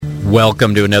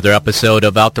Welcome to another episode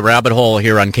of Out the Rabbit Hole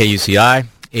here on KUCI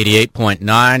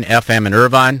 88.9 FM in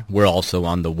Irvine. We're also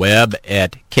on the web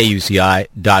at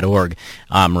kuci.org.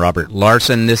 I'm Robert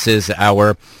Larson. This is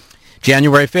our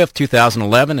January 5th,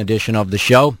 2011 edition of the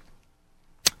show.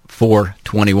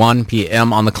 4:21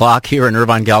 p.m. on the clock here in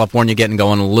Irvine, California. Getting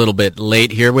going a little bit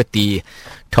late here with the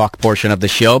talk portion of the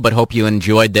show, but hope you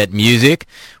enjoyed that music.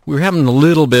 We're having a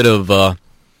little bit of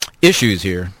issues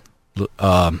here.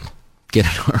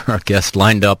 Getting our guest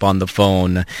lined up on the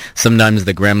phone. Sometimes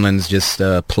the gremlins just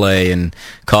play and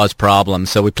cause problems.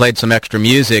 So we played some extra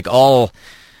music, all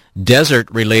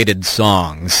desert-related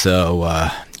songs. So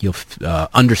you'll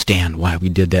understand why we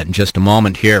did that in just a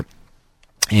moment here.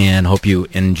 And hope you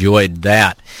enjoyed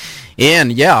that.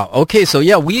 And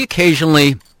we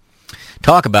occasionally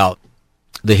talk about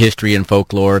the history and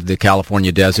folklore of the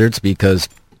California deserts because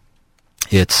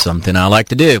it's something I like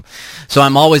to do. So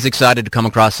I'm always excited to come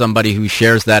across somebody who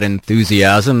shares that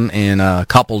enthusiasm and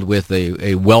coupled with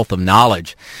a wealth of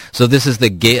knowledge. So this is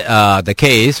the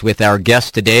case with our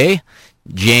guest today,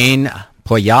 Jayne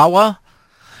Pojawa.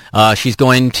 She's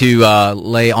going to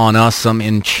lay on us some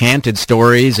enchanted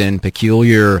stories and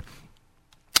peculiar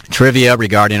trivia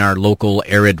regarding our local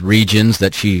arid regions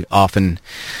that she often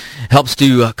helps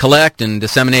to collect and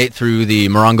disseminate through the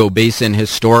Morongo Basin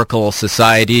Historical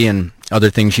Society and other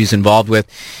things she's involved with.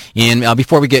 And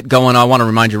before we get going, I want to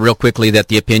remind you real quickly that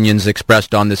the opinions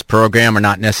expressed on this program are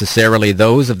not necessarily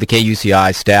those of the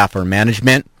KUCI staff or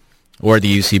management or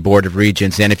the UC Board of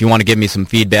Regents. And if you want to give me some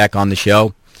feedback on the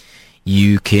show,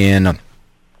 you can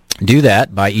do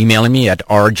that by emailing me at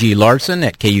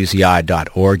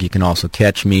rglarson@kuci.org. You can also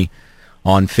catch me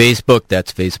on Facebook.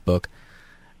 That's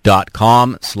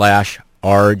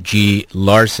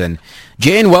facebook.com/rglarson.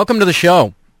 Jayne, welcome to the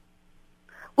show.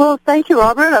 Well, thank you,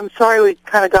 Robert. I'm sorry we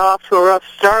kind of got off to a rough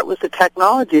start with the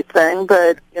technology thing,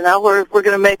 but, we're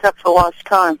going to make up for lost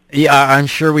time. Yeah, I'm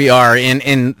sure we are.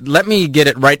 And let me get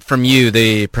it right from you,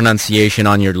 the pronunciation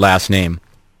on your last name.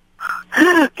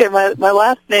 Okay, my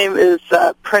last name is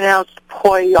pronounced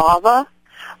Pojawa.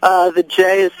 The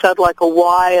J is said like a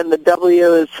Y, and the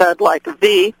W is said like a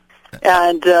V.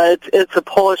 And it's a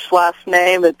Polish last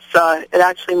name. It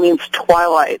actually means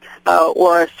twilight,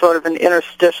 or a sort of an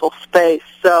interstitial space.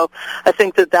 So I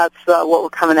think that's what we're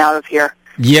coming out of here.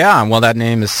 Yeah, well, that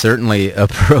name is certainly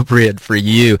appropriate for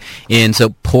you. And so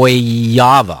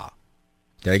Pojawa.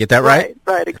 Did I get that right?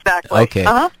 Right, exactly. Okay.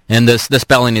 Uh-huh. And the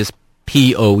spelling is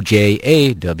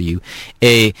Pojawa.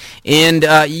 And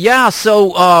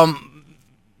so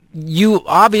you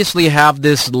obviously have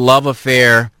this love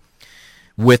affair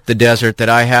with the desert that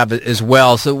I have as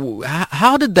well. So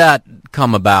how did that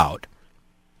come about?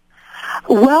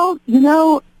 Well,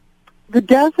 the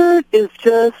desert is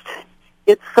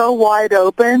it's so wide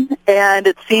open, and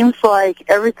it seems like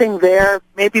everything there,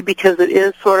 maybe because it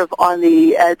is sort of on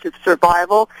the edge of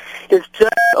survival, is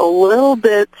just a little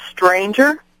bit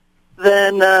stranger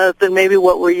than maybe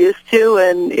what we're used to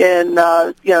in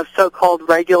so-called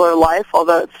regular life,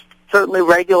 although it's certainly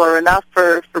regular enough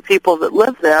for people that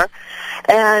live there.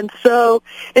 And so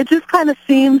it just kind of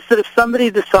seems that if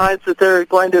somebody decides that they're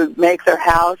going to make their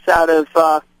house out of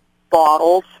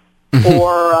bottles,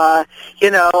 or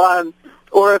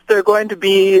or if they're going to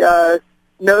be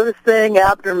noticing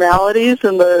abnormalities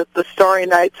in the starry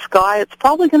night sky, it's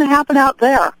probably going to happen out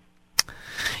there.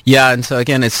 Yeah, and so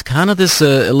again, it's kind of this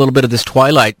a little bit of this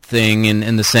twilight thing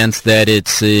in the sense that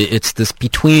it's this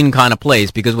between kind of place,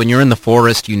 because when you're in the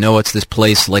forest, it's this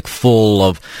place like full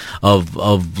of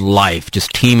life,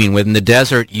 just teeming with. In the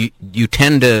desert, you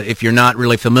tend to, if you're not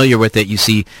really familiar with it, you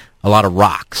see a lot of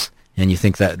rocks, and you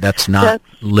think that's not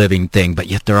living thing, but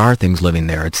yet there are things living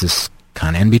there. It's this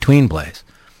kind of in between place.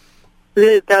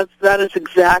 That is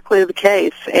exactly the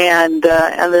case, and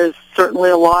there's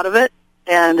certainly a lot of it.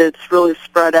 And it's really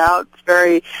spread out. It's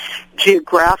very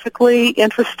geographically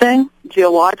interesting,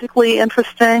 geologically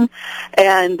interesting,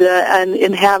 and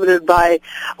inhabited by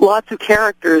lots of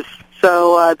characters.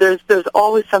 So there's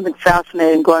always something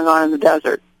fascinating going on in the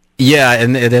desert. Yeah,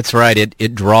 and that's right.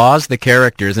 It draws the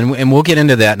characters, and we'll get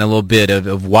into that in a little bit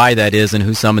of why that is and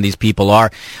who some of these people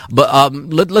are. But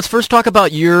let's first talk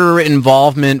about your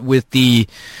involvement with the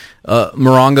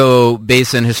Morongo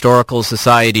Basin Historical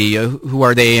Society. Who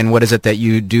are they, and what is it that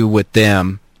you do with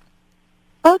them?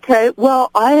 Okay,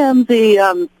 well, I am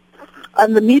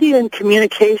I'm the Media and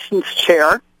Communications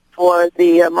Chair for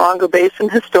the Morongo Basin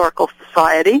Historical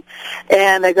Society,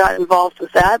 and I got involved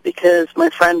with that because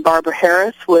my friend Barbara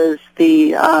Harris was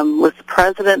the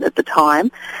president at the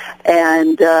time,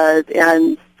 and so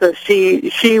she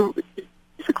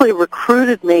basically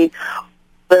recruited me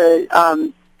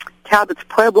the Cabot's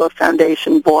Pueblo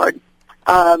Foundation board.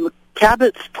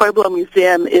 Cabot's Pueblo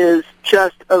Museum is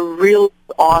just a real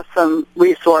awesome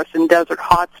resource in Desert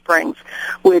Hot Springs,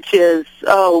 which is,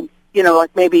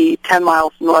 like maybe 10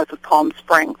 miles north of Palm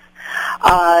Springs.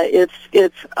 It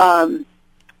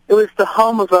was the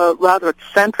home of a rather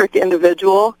eccentric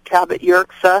individual, Cabot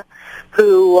Yerxa,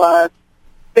 who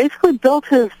basically built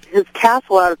his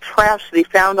castle out of trash that he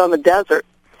found on the desert.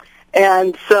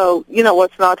 And so,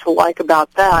 what's not to like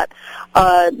about that?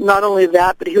 Not only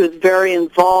that, but he was very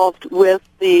involved with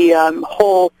the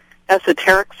whole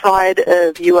esoteric side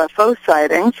of UFO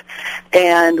sightings,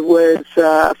 and was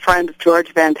a friend of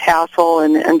George Van Tassel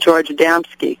and George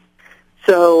Adamski.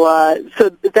 So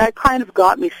that kind of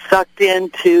got me sucked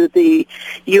into the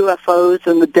UFOs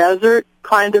in the desert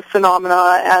kind of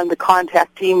phenomena and the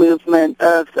contactee movement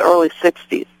of the early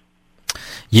 60s.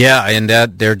 Yeah, and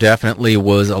that there definitely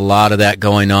was a lot of that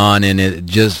going on, and it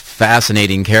just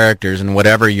fascinating characters, and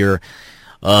whatever your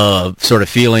sort of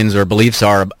feelings or beliefs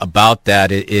are about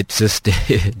that, it's just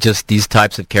just these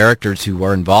types of characters who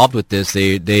are involved with this.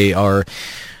 They are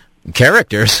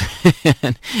characters,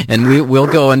 and we'll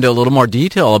go into a little more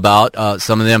detail about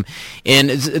some of them. And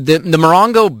the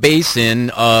Morongo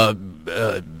Basin,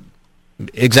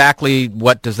 exactly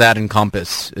what does that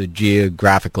encompass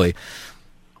geographically?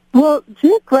 Well,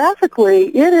 geographically,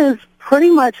 it is pretty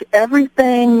much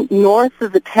everything north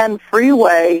of the 10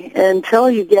 freeway until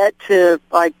you get to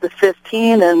like the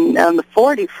 15 and the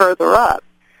 40 further up.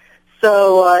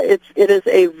 So it is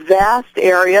a vast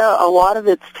area. A lot of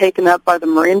it's taken up by the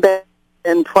Marine Bay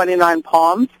and 29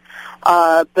 Palms,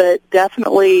 but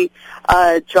definitely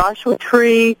Joshua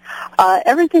Tree,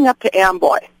 everything up to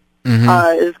Amboy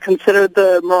is considered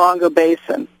the Morongo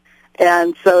Basin.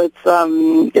 And so it's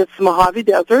the Mojave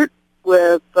Desert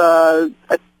with I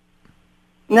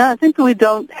think that we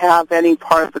don't have any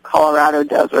part of the Colorado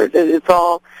Desert. It's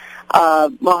all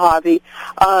Mojave,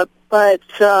 but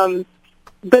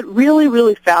really,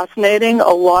 really fascinating. A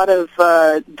lot of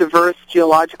diverse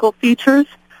geological features.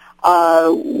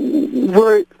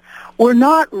 We're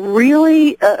not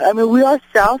really. We are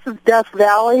south of Death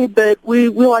Valley, but we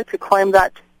like to claim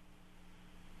that.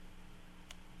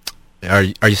 Are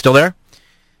you still there?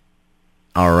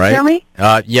 All right. Hear me?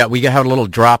 Yeah, we had a little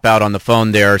dropout on the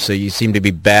phone there, so you seem to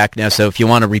be back now. So if you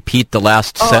want to repeat the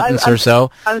last sentence or so.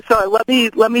 I'm sorry. Let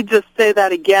me just say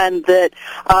that again. That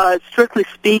strictly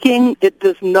speaking, it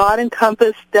does not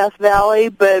encompass Death Valley,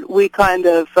 but we kind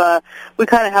of have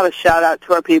a shout out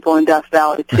to our people in Death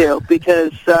Valley too,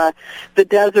 because the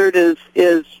desert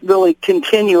is really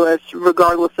continuous,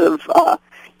 regardless of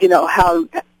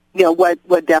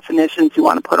what definitions you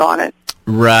want to put on it.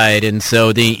 Right, and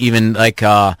so the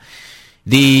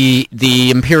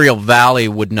Imperial Valley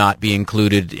would not be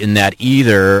included in that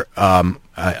either,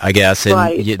 I guess. And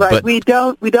right. But we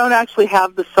don't actually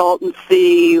have the Salton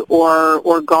Sea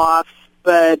or Goffs,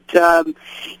 but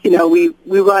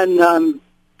we run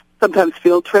sometimes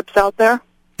field trips out there.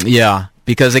 Yeah,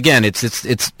 because again, it's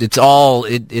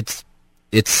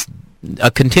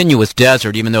a continuous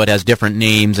desert, even though it has different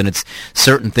names and it's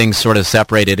certain things sort of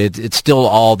separated. It's still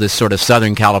all this sort of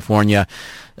Southern California,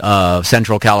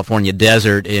 Central California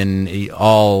desert in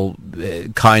all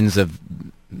kinds of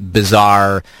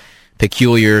bizarre,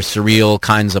 peculiar, surreal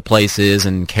kinds of places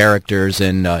and characters.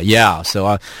 And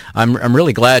so I'm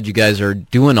really glad you guys are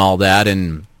doing all that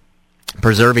and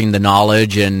preserving the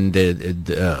knowledge and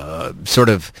sort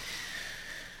of.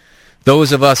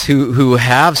 Those of us who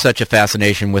have such a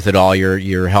fascination with it all,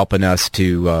 you're helping us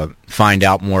to find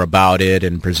out more about it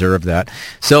and preserve that.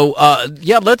 So,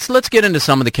 let's get into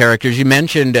some of the characters. You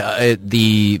mentioned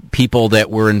the people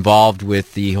that were involved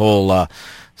with the whole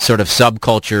sort of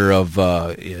subculture of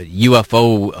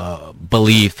UFO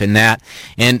belief and that,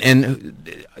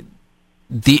 and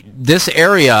this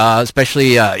area,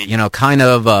 especially kind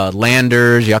of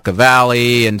Landers, Yucca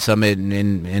Valley, and some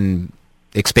in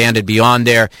expanded beyond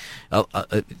there.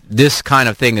 This kind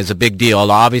of thing is a big deal.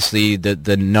 Obviously,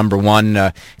 the number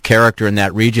one character in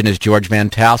that region is George Van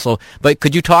Tassel. But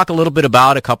could you talk a little bit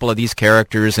about a couple of these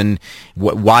characters and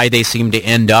why they seem to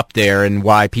end up there, and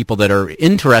why people that are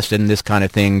interested in this kind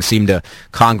of thing seem to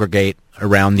congregate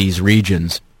around these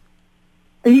regions?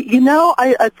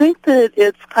 I think that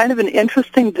it's kind of an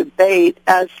interesting debate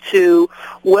as to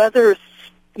whether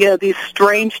these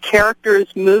strange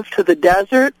characters move to the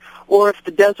desert, or if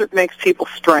the desert makes people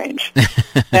strange.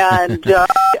 And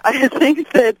I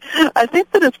think that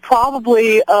it's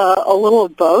probably a little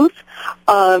of both.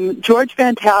 George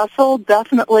Van Tassel,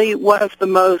 definitely one of the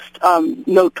most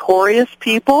notorious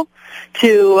people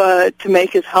to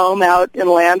make his home out in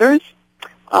Landers.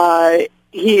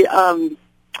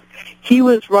 he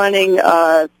was running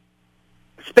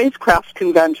spacecraft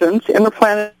conventions,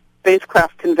 interplanetary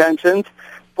spacecraft conventions,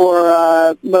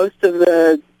 for most of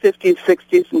the 50s,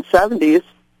 60s, and 70s.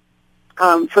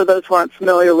 For those who aren't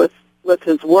familiar with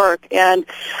his work. And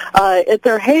at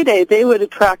their heyday, they would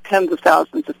attract tens of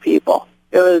thousands of people.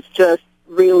 It was just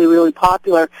really, really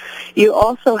popular. You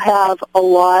also have a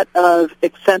lot of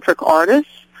eccentric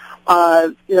artists.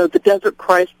 The Desert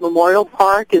Christ Memorial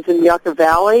Park is in Yucca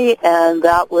Valley, and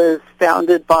that was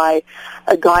founded by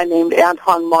a guy named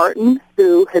Anton Martin,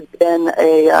 who had been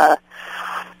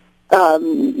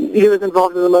he was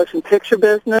involved in the motion picture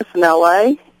business in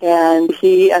L.A., and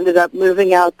he ended up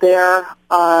moving out there,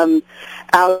 out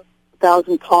of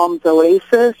Thousand Palms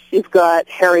Oasis. You've got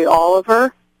Harry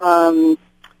Oliver.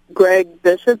 Greg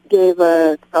Bishop gave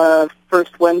a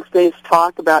First Wednesday's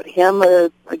talk about him, I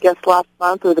guess last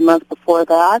month or the month before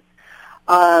that.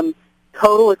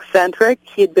 Total eccentric.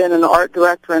 He'd been an art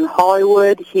director in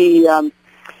Hollywood. He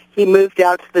moved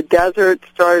out to the desert,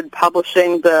 started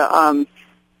publishing the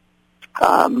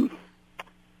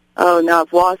now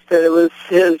I've lost it. It was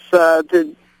his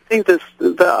the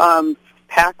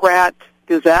Pack Rat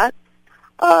Gazette.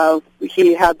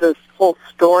 He had this whole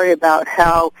story about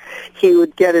how he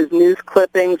would get his news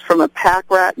clippings from a pack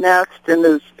rat nest in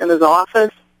his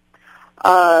office.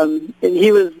 And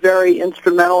he was very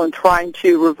instrumental in trying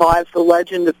to revive the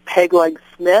legend of Peg-Leg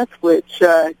Smith, which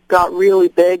got really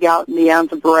big out in the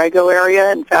Anza Borrego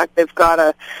area. In fact, they've got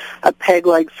a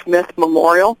Peg-Leg Smith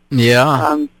memorial.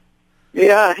 Yeah.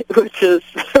 Yeah, which is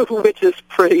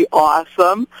pretty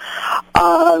awesome.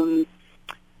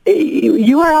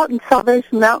 You were out in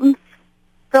Salvation Mountain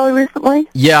fairly recently?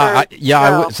 Yeah,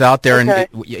 I was out there, okay.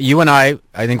 And you and I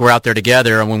think we're out there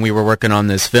together when we were working on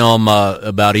this film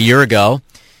about a year ago.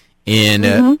 And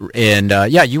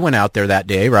you went out there that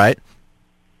day, right?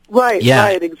 Right, yeah.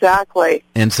 Right, exactly.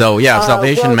 And so,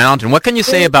 Salvation Mountain. What can you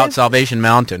say about Salvation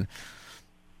Mountain?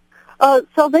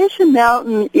 Salvation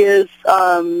Mountain is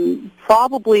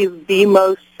probably the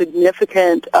most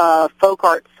significant folk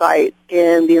art site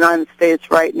in the United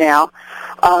States right now.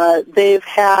 They've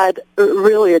had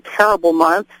really a terrible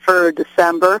month for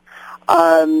December.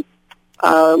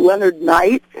 Leonard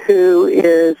Knight, who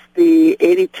is the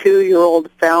 82-year-old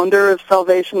founder of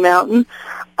Salvation Mountain,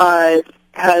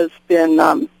 has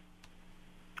been,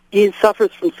 he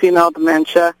suffers from senile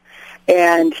dementia,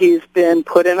 and he's been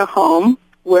put in a home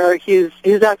where he's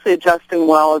actually adjusting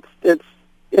well. It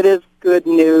is good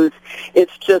news.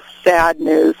 It's just sad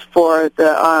news for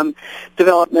the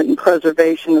development and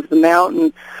preservation of the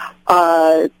mountain.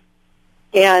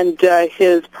 And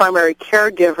his primary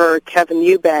caregiver, Kevin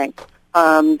Eubank,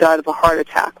 died of a heart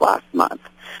attack last month.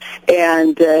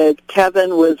 And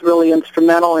Kevin was really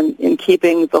instrumental in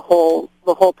keeping the whole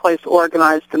place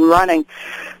organized and running.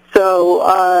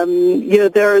 So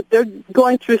they're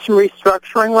going through some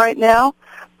restructuring right now.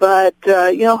 But,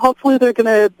 hopefully they're going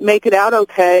to make it out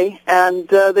okay, and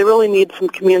they really need some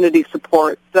community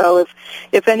support. So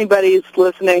if anybody's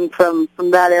listening from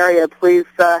that area, please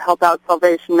help out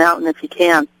Salvation Mountain if you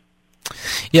can.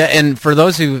 Yeah, and for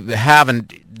those who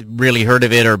haven't really heard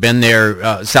of it or been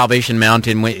there, Salvation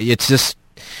Mountain, it's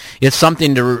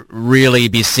something to really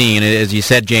be seen. As you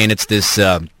said, Jayne, it's this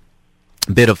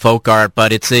bit of folk art,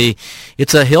 but it's a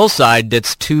hillside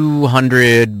that's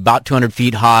about 200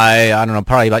 feet high, I don't know,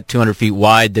 probably about 200 feet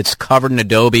wide, that's covered in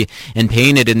adobe and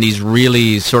painted in these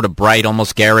really sort of bright,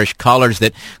 almost garish colors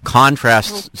that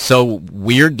contrast so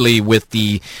weirdly with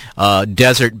the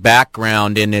desert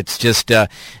background. And it's just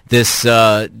this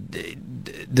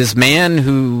man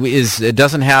who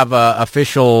doesn't have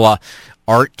official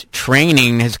art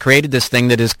training has created this thing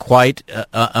that is quite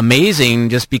amazing,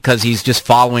 just because he's just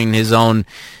following his own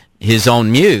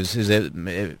muse. Is that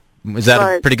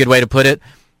right? A pretty good way to put it?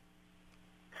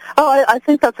 Oh, I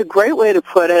think that's a great way to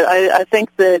put it. I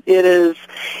think that it is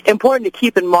important to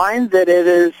keep in mind that it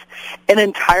is an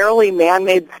entirely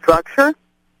man-made structure.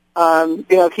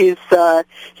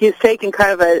 He's taken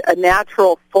kind of a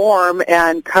natural form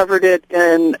and covered it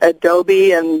in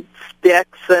adobe and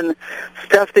sticks and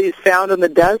stuff that he's found in the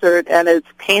desert, and it's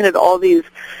painted all these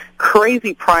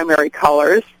crazy primary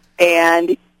colors.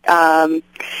 And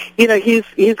he's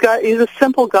a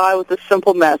simple guy with a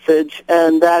simple message,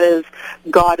 and that is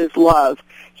God is love.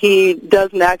 He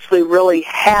doesn't actually really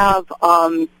have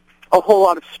a whole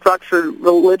lot of structured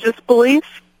religious beliefs.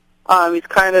 He's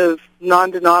kind of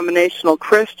non-denominational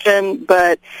Christian,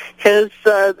 but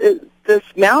this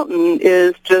mountain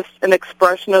is just an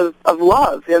expression of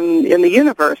love in the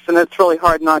universe, and it's really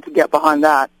hard not to get behind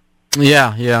that.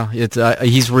 Yeah. It's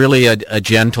he's really a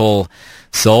gentle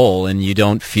soul, and you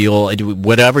don't feel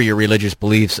whatever your religious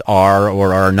beliefs are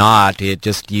or are not. It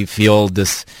just you feel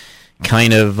this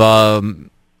kind of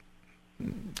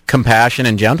compassion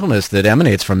and gentleness that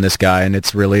emanates from this guy, and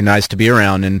it's really nice to be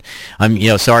around. And I'm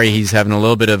sorry he's having a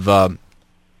little bit of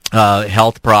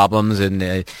health problems,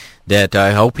 and that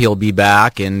I hope he'll be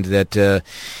back, and that that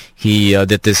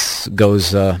this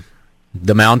goes.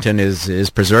 The mountain is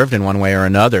preserved in one way or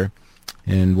another,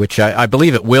 and which I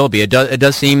believe it will be. It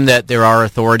does seem that there are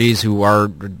authorities who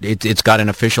are. It's got an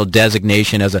official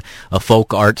designation as a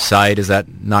folk art site. Is that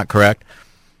not correct?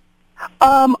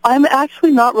 I'm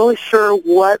actually not really sure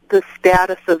what the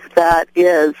status of that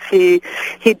is. He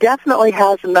definitely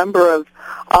has a number of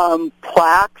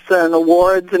plaques and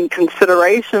awards and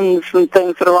considerations and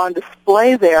things that are on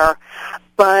display there,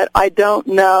 but I don't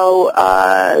know.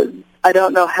 I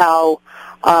don't know how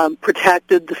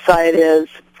protected the site is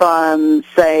from,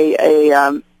 say,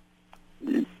 a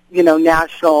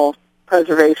national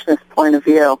preservationist point of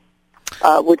view,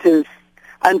 which is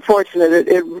unfortunate.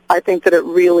 I think that it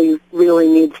really, really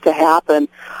needs to happen.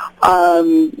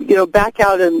 Back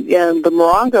out in the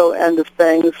Morongo end of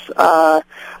things,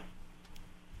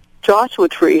 Joshua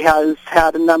Tree has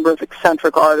had a number of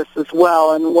eccentric artists as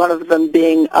well, and one of them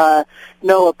being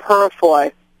Noah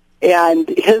Purifoy. And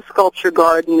his sculpture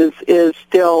garden is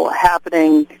still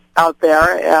happening out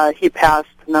there. He passed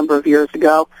a number of years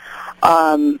ago.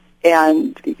 And,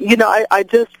 I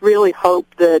just really hope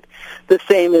that the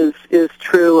same is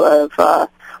true of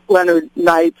Leonard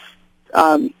Knight's.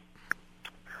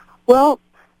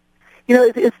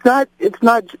 It's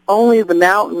not only the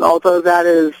mountain, although that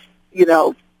is,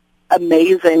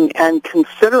 amazing and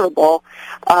considerable.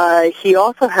 He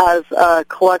also has a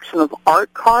collection of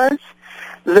art cards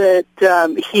that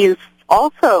he's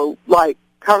also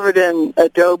covered in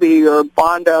Adobe or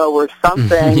Bondo or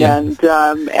something, Yeah. and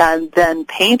then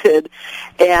painted,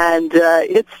 and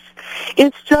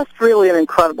it's just really an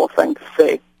incredible thing to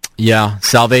see. Yeah,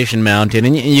 Salvation Mountain,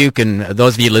 and you can,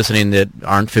 those of you listening that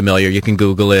aren't familiar, you can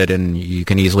Google it, and you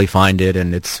can easily find it,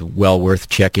 and it's well worth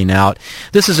checking out.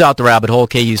 This is Out the Rabbit Hole,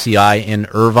 KUCI in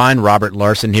Irvine. Robert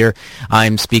Larson here.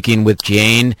 I'm speaking with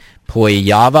Jayne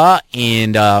Pojawa,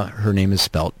 and her name is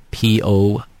spelled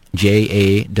Pojawa. And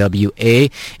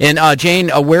Jayne,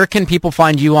 where can people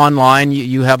find you online?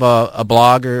 You have a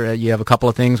blog, or you have a couple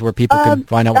of things where people can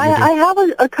find out what you're doing? I have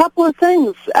a couple of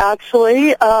things,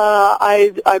 actually.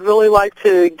 I'd really like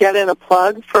to get in a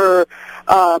plug for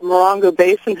Morongo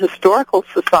Basin Historical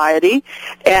Society,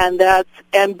 and that's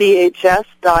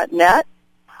mbhs.net.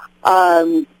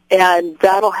 And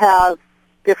that'll have,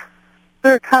 if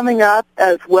they're coming up,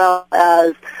 as well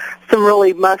as some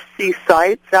really must-see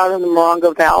sites out in the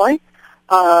Morongo Valley.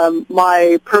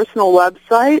 My personal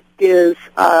website is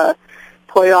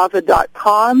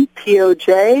pojawa.com,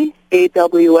 pojawa.com.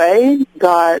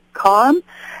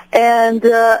 And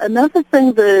another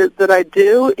thing that I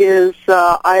do is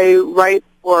I write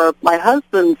for my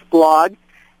husband's blog,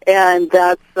 and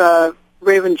that's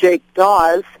Raven Jake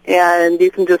Dawes, and you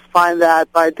can just find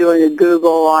that by doing a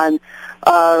Google on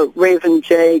Raven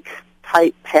Jake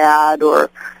Typepad or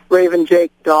Raven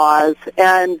Jake Dawes.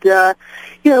 And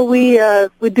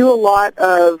we do a lot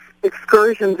of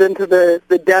excursions into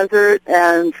the desert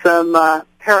and some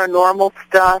paranormal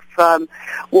stuff.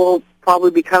 We'll probably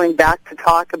be coming back to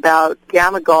talk about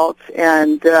Gamma Gulch,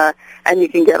 and you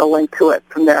can get a link to it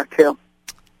from there too.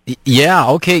 Yeah,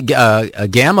 okay.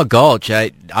 Gamma Gulch,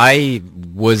 I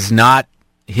was not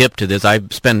hip to this. I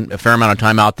spent a fair amount of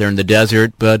time out there in the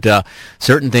desert, but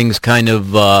certain things kind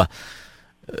of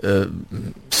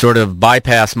sort of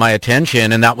bypassed my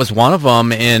attention, and that was one of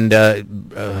them. And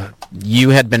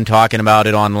you had been talking about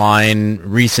it online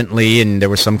recently, and there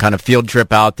was some kind of field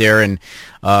trip out there, and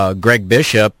Greg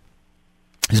Bishop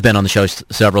has been on the show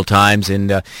several times,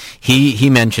 and he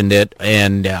mentioned it,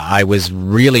 and I was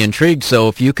really intrigued. So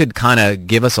if you could kind of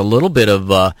give us a little bit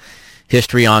of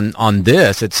history on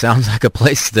this, it sounds like a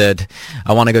place that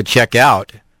I want to go check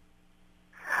out.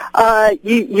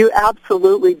 You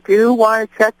absolutely do want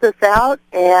to check this out,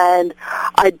 and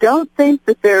I don't think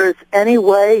that there's any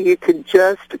way you could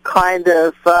just kind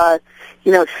of,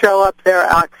 show up there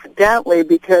accidentally,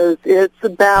 because it's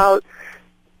about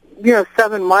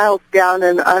 7 miles down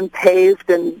an unpaved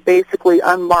and basically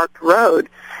unmarked road.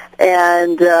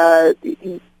 And there's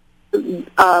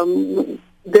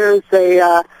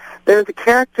a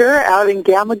character out in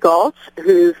Gamma Gulch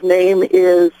whose name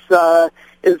is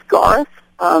Garth.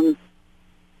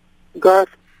 Garth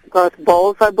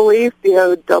Bowles, I believe,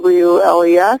 Bowles,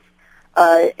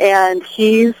 and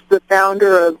he's the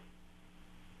founder of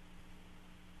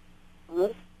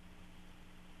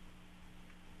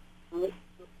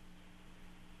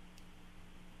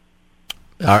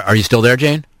Are you still there,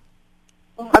 Jayne?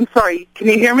 I'm sorry. Can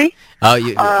you hear me?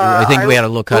 I think we had a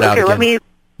little cutout again.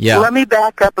 Let me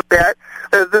back up a bit.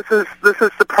 This is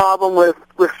the problem with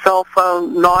cell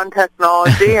phone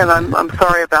non-technology, and I'm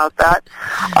sorry about that.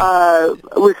 I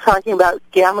was talking about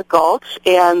Gamma Gulch,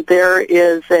 and there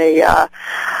is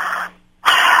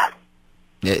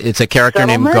it's a character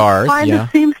named Garth. Kind of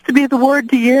seems to be the word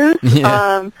to use.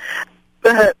 Yeah.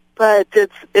 But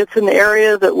it's an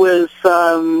area that was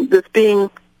that's being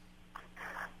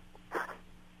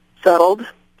settled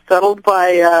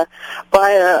by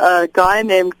a guy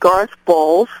named Garth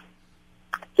Bowles,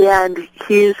 and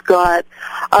he's got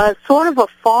sort of a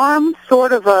farm,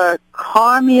 sort of a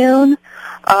commune.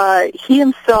 He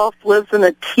himself lives in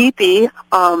a teepee.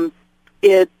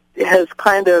 It has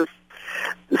kind of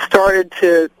started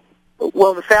to,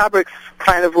 the fabric's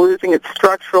kind of losing its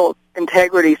structural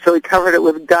integrity, so he covered it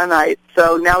with gunite.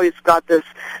 So now he's got this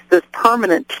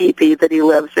permanent teepee that he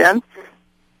lives in.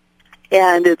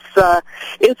 And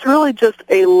it's really just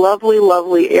a lovely,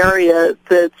 lovely area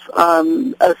that's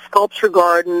a sculpture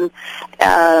garden,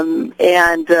 and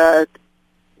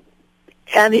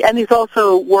he's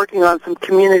also working on some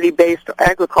community-based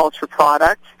agriculture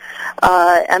products,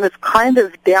 and it's kind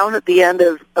of down at the end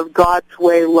of God's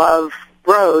Way Love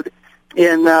Road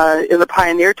in the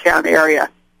Pioneer Town area.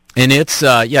 And it's,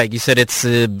 you said it's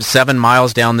 7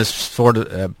 miles down this sort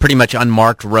of pretty much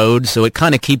unmarked road, so it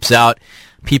kind of keeps out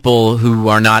people who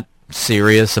are not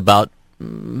serious about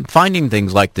finding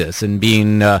things like this and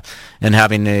being and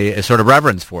having a sort of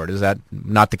reverence for it. Is that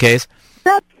not the case?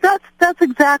 That's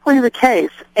exactly the case,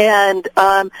 and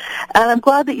I'm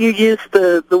glad that you used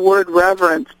the word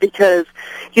reverence, because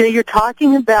you're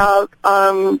talking about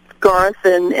Garth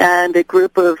and a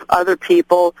group of other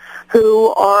people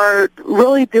who are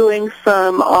really doing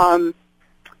some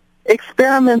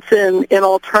experiments in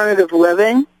alternative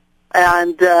living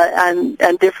and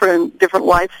different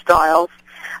lifestyles,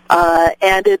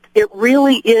 and it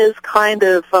really is kind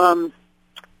of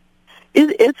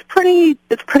it's pretty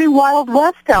Wild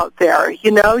West out there.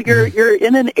 You're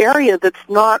in an area that's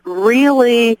not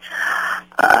really.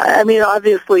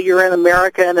 Obviously you're in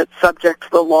America and it's subject to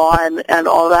the law and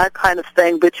all that kind of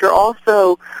thing, but you're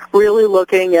also really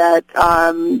looking at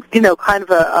kind of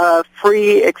a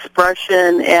free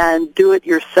expression and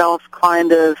do-it-yourself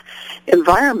kind of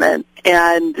environment,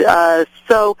 and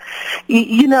so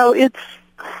it's.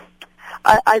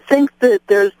 I think that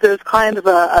there's kind of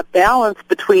a balance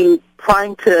between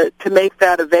trying to make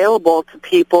that available to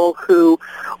people who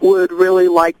would really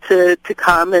like to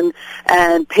come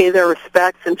and pay their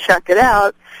respects and check it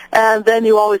out, and then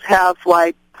you always have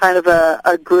like kind of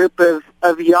a group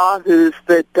of yahoos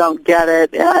that don't get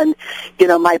it and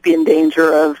might be in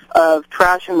danger of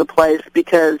trashing the place,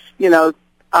 because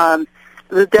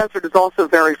the desert is also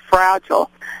very fragile,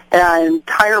 and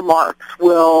tire marks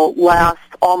will last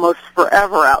almost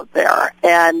forever out there,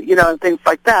 and and things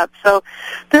like that. So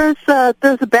there's a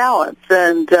balance,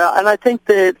 and I think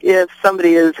that if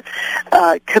somebody is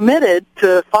committed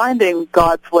to finding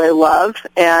God's Way Love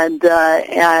and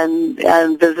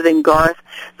visiting Garth,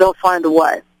 they'll find a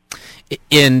way.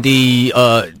 In the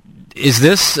is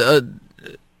this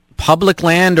public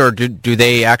land, or do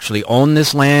they actually own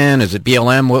this land? Is it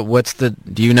BLM? What's the?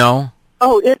 Do you know?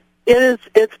 Oh,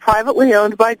 it's privately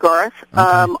owned by Garth.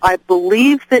 Okay. I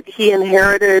believe that he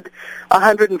inherited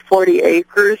 140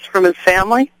 acres from his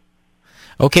family.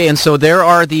 Okay, and so there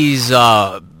are these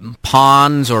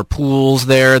ponds or pools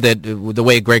there that, the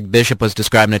way Greg Bishop was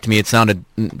describing it to me, it sounded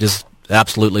just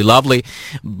absolutely lovely.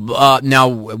 Now,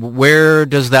 where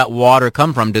does that water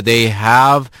come from? Do they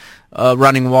have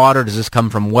running water? Does this come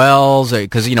from wells?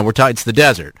 Because, it's the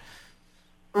desert.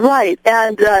 Right,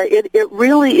 and it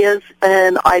really is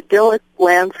an idyllic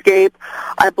landscape.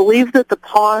 I believe that the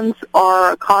ponds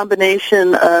are a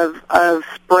combination of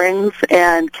springs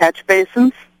and catch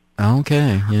basins.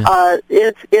 Okay, yeah.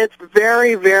 It's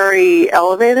very, very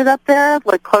elevated up there,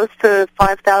 like close to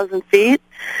 5,000 feet.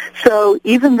 So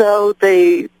even though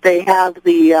they have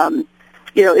the,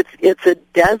 it's a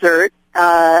desert,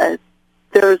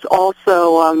 there's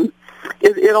also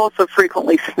it also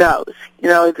frequently snows.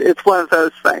 It's one of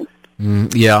those things.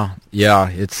 Yeah.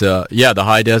 It's the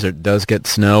high desert does get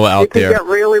snow out there. It can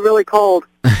get really, really cold.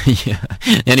 Yeah.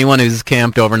 Anyone who's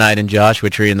camped overnight in Joshua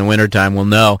Tree in the wintertime will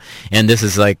know. And this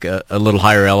is like a little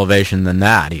higher elevation than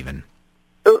that, even.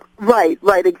 Right,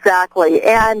 exactly.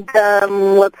 And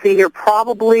let's see here,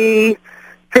 probably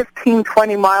 15,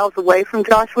 20 miles away from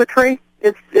Joshua Tree.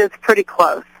 It's pretty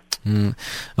close.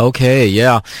 Okay,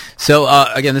 yeah. So,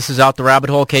 again, this is Out the Rabbit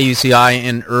Hole, KUCI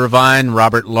in Irvine.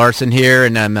 Robert Larson here,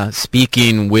 and I'm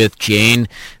speaking with Jayne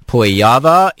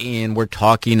Pojawa, and we're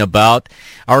talking about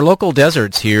our local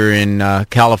deserts here in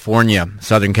California,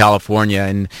 Southern California,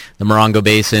 and the Morongo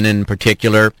Basin in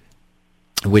particular,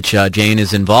 which Jayne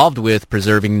is involved with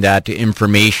preserving that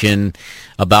information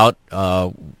about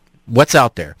what's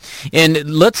out there. And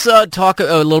let's talk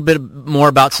a little bit more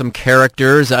about some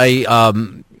characters. I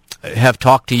have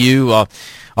talked to you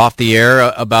off the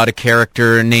air about a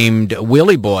character named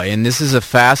Willie Boy, and this is a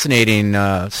fascinating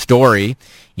story.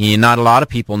 And not a lot of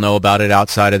people know about it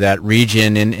outside of that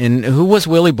region. And who was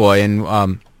Willie Boy,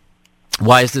 and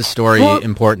why is this story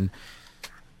important?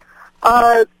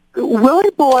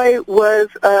 Willie Boy was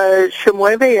a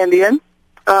Chemehuevi Indian.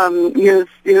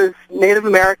 He was Native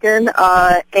American,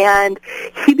 and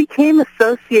he became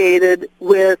associated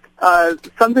with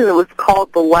something that was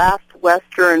called the Last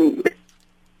Western.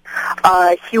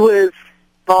 He was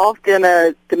involved in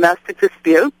a domestic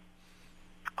dispute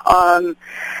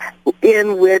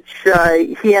in which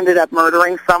he ended up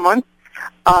murdering someone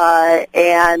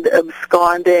and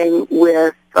absconding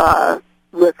with a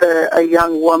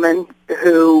young woman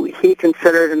who he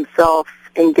considered himself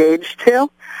engaged to.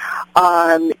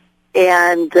 And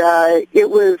it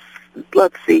was,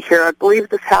 let's see here, I believe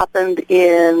this happened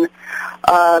in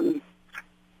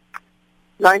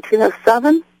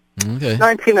 1907? Okay.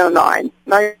 1909.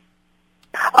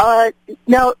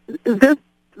 Now, this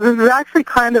is actually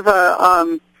kind of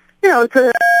it's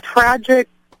a tragic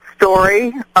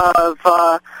story of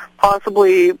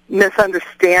possibly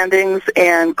misunderstandings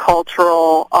and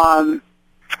cultural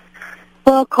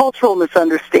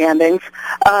misunderstandings,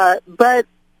 but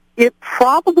it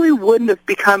probably wouldn't have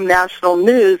become national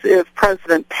news if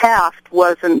President Taft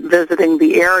wasn't visiting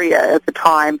the area at the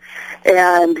time,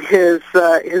 and his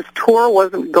tour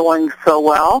wasn't going so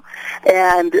well,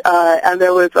 and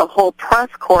there was a whole press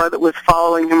corps that was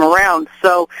following him around.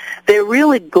 So they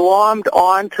really glommed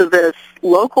onto this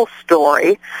local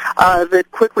story that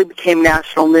quickly became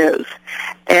national news,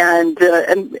 and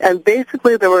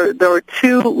basically there were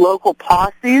two local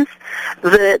posses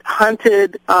that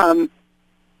hunted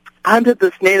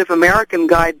this Native American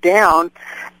guy down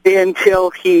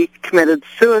until he committed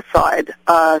suicide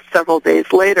several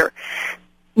days later.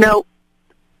 Now,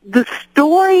 the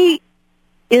story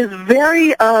is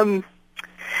very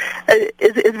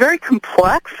very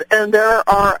complex, and there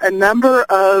are a number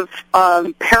of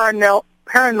paranormal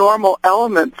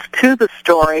elements to the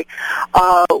story.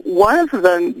 One of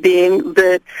them being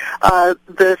that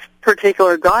this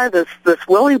particular guy, this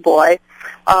Willie Boy,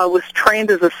 was trained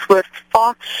as a swift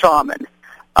fox shaman.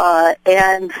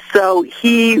 And so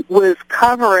he was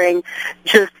covering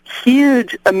just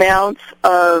huge amounts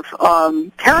of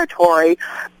territory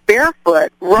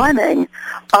barefoot, running,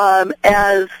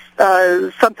 as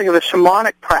something of a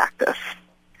shamanic practice.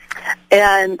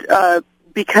 And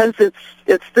because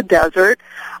it's the desert,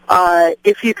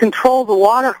 if you control the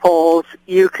water holes,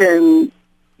 you can,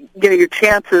 your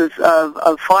chances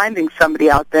of finding somebody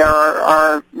out there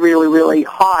are really, really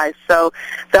high. So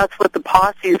that's what the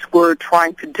posses were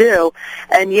trying to do.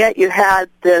 And yet you had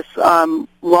this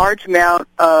large amount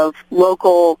of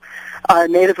local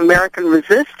Native American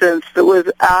resistance that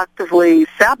was actively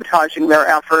sabotaging their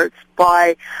efforts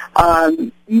by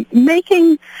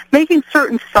making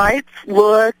certain sites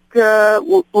look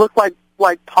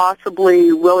like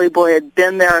possibly Willie Boy had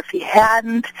been there if he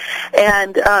hadn't,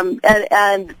 and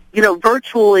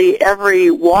virtually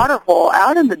every water hole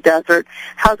out in the desert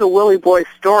has a Willie Boy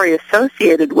story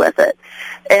associated with it.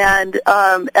 And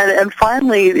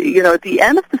finally, at the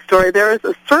end of the story, there is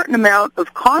a certain amount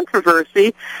of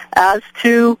controversy as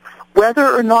to whether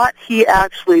or not he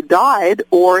actually died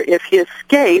or if he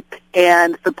escaped,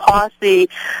 and the posse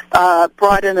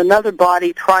brought in another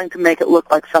body trying to make it look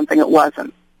like something it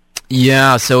wasn't.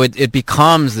 Yeah, so it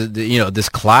becomes this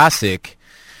classic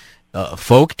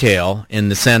folktale in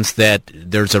the sense that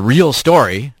there's a real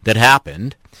story that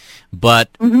happened, but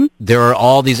there are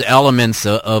all these elements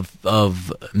of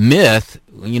myth,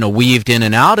 weaved in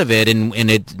and out of it, and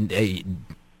it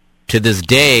to this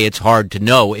day it's hard to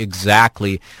know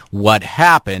exactly what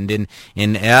happened.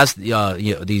 And as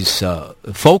these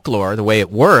folklore, the way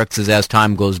it works is as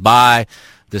time goes by,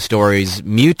 the stories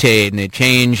mutate and it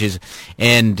changes,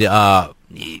 and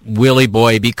Willie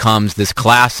Boy becomes this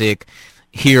classic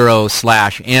hero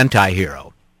 /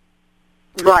 anti-hero.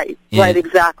 Right,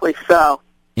 exactly so.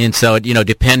 And so,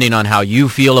 depending on how you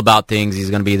feel about things,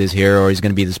 he's going to be this hero or he's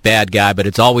going to be this bad guy, but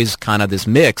it's always kind of this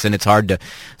mix, and it's hard to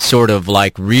sort of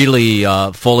like really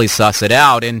fully suss it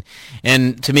out. And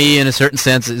to me, in a certain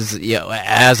sense, is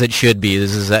as it should be.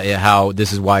 This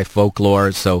is why folklore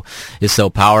is so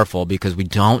powerful, because we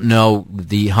don't know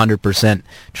the 100%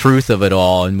 truth of it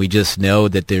all, and we just know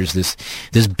that there's this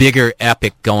bigger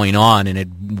epic going on, and it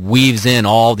weaves in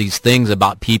all these things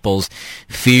about people's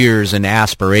fears and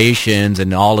aspirations,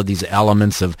 and all of these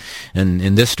elements of, and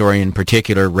in this story in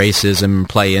particular, racism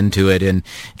play into it, and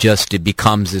just it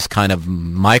becomes this kind of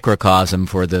microcosm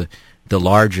for the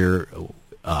larger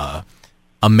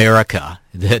America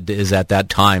that is at that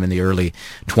time in the early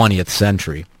 20th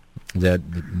century.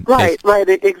 Right,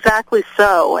 exactly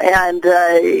so. And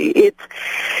the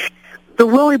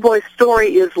Willie Boy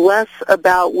story is less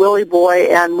about Willie Boy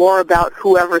and more about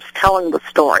whoever's telling the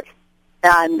story,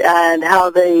 and how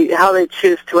they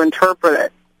choose to interpret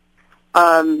it.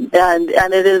 And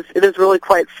it is really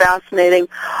quite fascinating.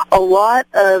 A lot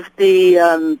of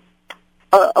the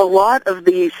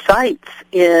sites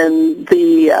in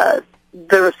that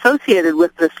are associated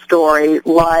with this story,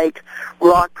 like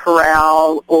Rock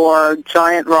Corral or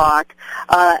Giant Rock,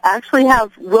 actually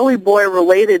have Willie Boy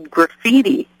related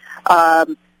graffiti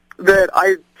that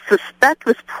I suspect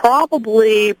was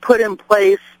probably put in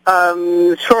place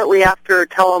shortly after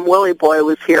Tell 'Em Willie Boy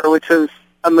was here, which was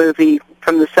a movie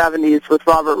from the 70s with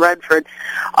Robert Redford.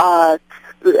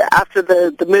 After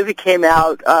the movie came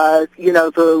out,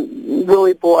 the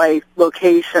Willie Boy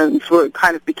locations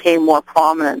became more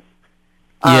prominent.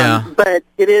 But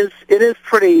it is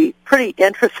pretty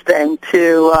interesting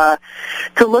to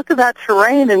look at that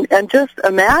terrain and just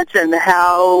imagine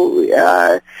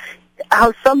how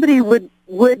somebody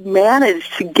would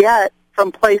manage to get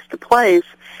from place to place,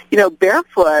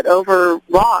 barefoot over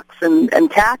rocks and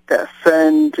cactus.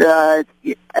 And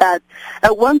at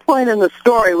one point in the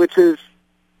story, which is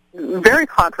very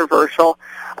controversial,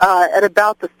 at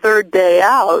about the third day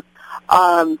out,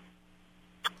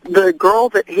 the girl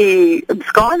that he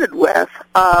absconded with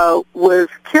was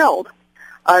killed.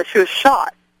 She was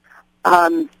shot.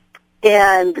 And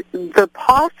the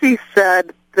posse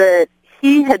said that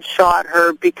he had shot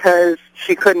her because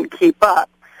she couldn't keep up.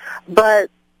 But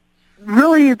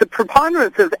really, the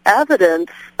preponderance of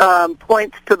evidence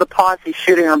points to the posse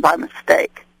shooting her by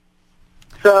mistake.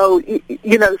 So,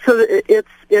 so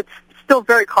it's still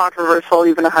very controversial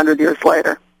even 100 years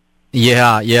later.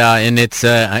 Yeah, and it's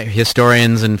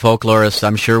historians and folklorists,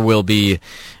 I'm sure, will be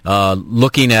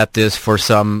looking at this for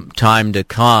some time to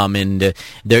come. And at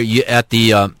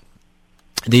the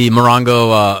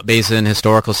Morongo Basin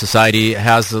Historical Society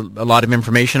has a lot of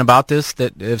information about this,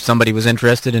 that if somebody was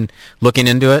interested in looking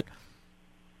into it.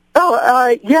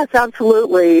 Oh, yes,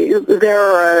 absolutely. There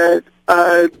are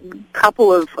a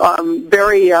couple of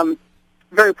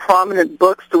very prominent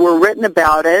books that were written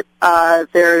about it.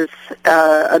 There's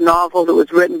a novel that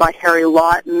was written by Harry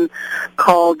Lawton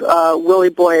called Willie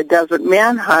Boy, A Desert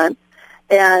Manhunt,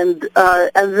 and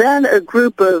then a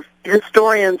group of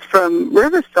historians from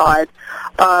Riverside.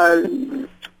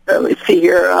 Let me see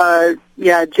here.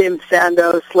 James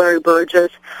Sandos, Larry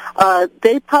Burgess.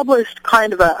 They published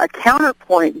kind of a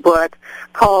counterpoint book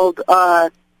called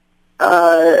The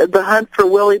Hunt for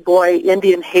Willie Boy,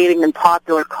 Indian Hating and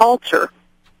Popular Culture,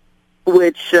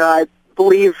 which I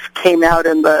believe came out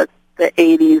in the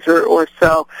 80s or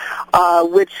so,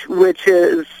 which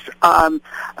is a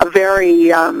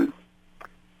very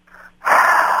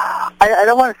I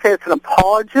don't want to say it's an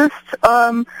apologist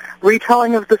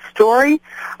retelling of the story,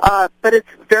 but it's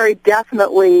very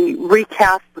definitely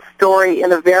recast the story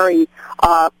in a very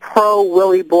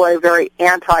pro-Willie Boy, very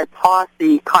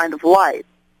anti-posse kind of light.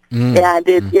 And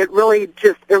it really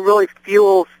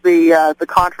fuels the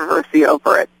controversy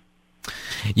over it.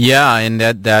 Yeah, and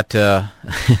that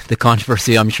the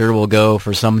controversy, I'm sure, will go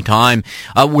for some time.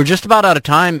 We're just about out of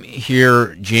time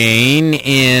here, Jayne.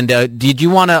 And did you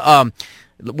want to?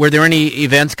 Were there any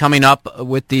events coming up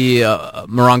with the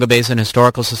Morongo Basin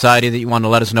Historical Society that you want to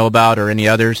let us know about, or any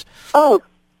others? Oh,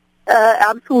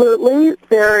 absolutely.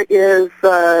 There is.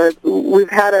 We've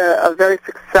had a very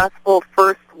successful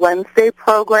first Wednesday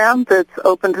program that's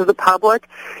open to the public.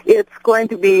 It's going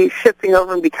to be shifting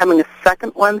over and becoming a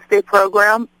second Wednesday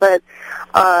program, but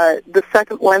the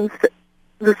second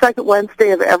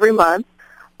Wednesday of every month.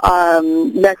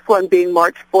 Next one being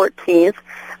March 14th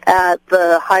at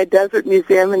the High Desert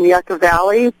Museum in Yucca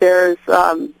Valley. There's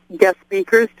guest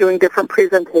speakers doing different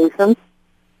presentations.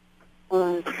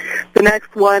 The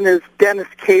next one is Dennis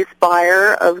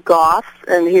Casebuyer of Goffs,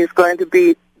 and he's going to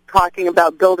be talking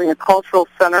about building a cultural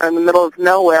center in the middle of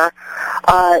nowhere.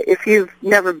 If you've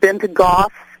never been to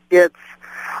Goffs, it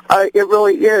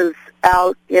really is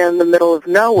out in the middle of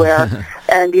nowhere,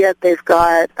 and yet they've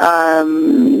got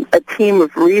a team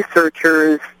of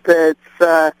researchers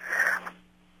that's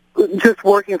just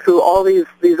working through all these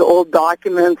old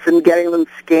documents and getting them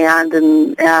scanned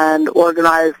and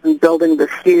organized and building this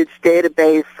huge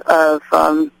database of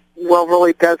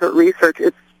really desert research.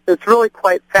 It's really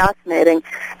quite fascinating,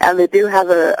 and they do have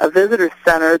a visitor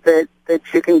center that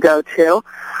you can go to.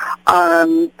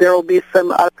 There will be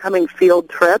some upcoming field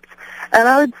trips, and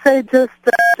I would say just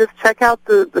check out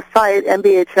the site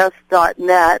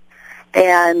mbhs.net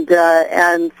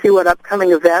and see what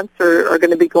upcoming events are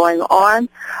going to be going on.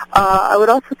 I would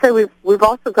also say we've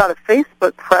also got a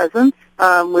Facebook presence.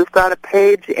 We've got a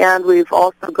page, and we've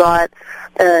also got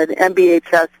an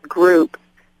MBHS group.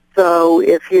 So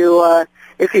if you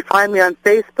find me on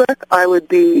Facebook, I would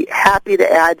be happy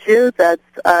to add you. That's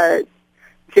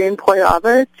Jayne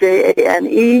Pojawa,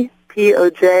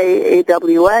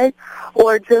 JanePojawa,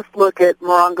 or just look at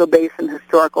Morongo Basin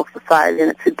Historical Society,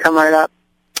 and it should come right up.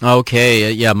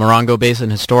 Okay, Morongo Basin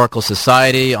Historical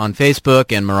Society on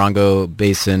Facebook, and Morongo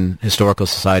Basin Historical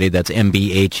Society, that's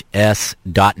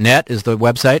mbhs.net is the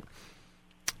website,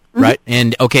 right?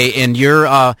 And and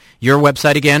your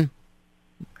website again?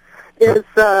 Is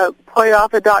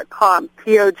Pojawa.com,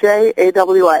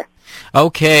 Pojawa.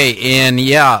 Okay, and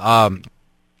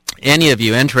any of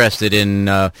you interested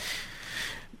in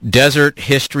desert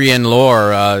history and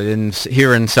lore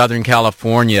here in Southern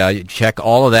California, check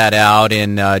all of that out.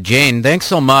 And Jayne, thanks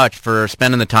so much for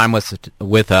spending the time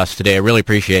with us today. I really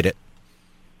appreciate it.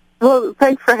 Well,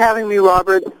 thanks for having me,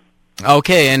 Robert.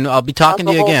 Okay, and I'll be talking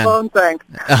to you again. Phone thing.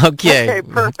 Okay. Okay,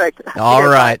 perfect. All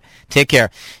right. Take care.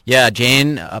 Yeah,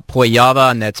 Jayne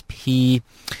Pojawa, and that's Pojawa,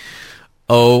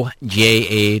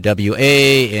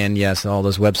 and yes, all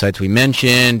those websites we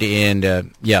mentioned,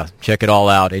 and check it all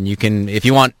out. And you can, if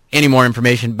you want any more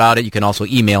information about it, you can also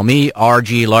email me,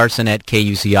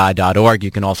 rglarson@kuci.org.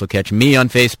 You can also catch me on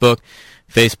Facebook,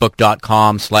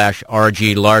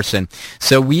 facebook.com/rglarson.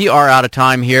 So we are out of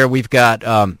time here. We've got,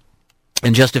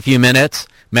 in just a few minutes,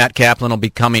 Matt Kaplan will be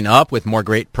coming up with more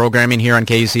great programming here on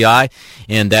KUCI,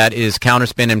 and that is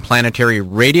Counterspin and Planetary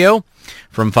Radio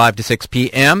from 5 to 6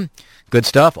 p.m., Good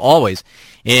stuff, always.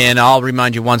 And I'll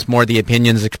remind you once more, the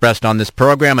opinions expressed on this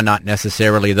program are not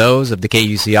necessarily those of the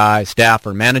KUCI staff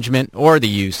or management or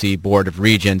the UC Board of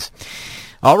Regents.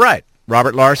 All right,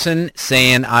 Robert Larson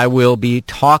saying I will be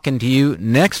talking to you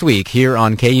next week here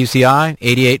on KUCI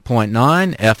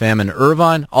 88.9 FM in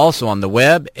Irvine, also on the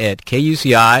web at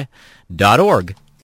kuci.org.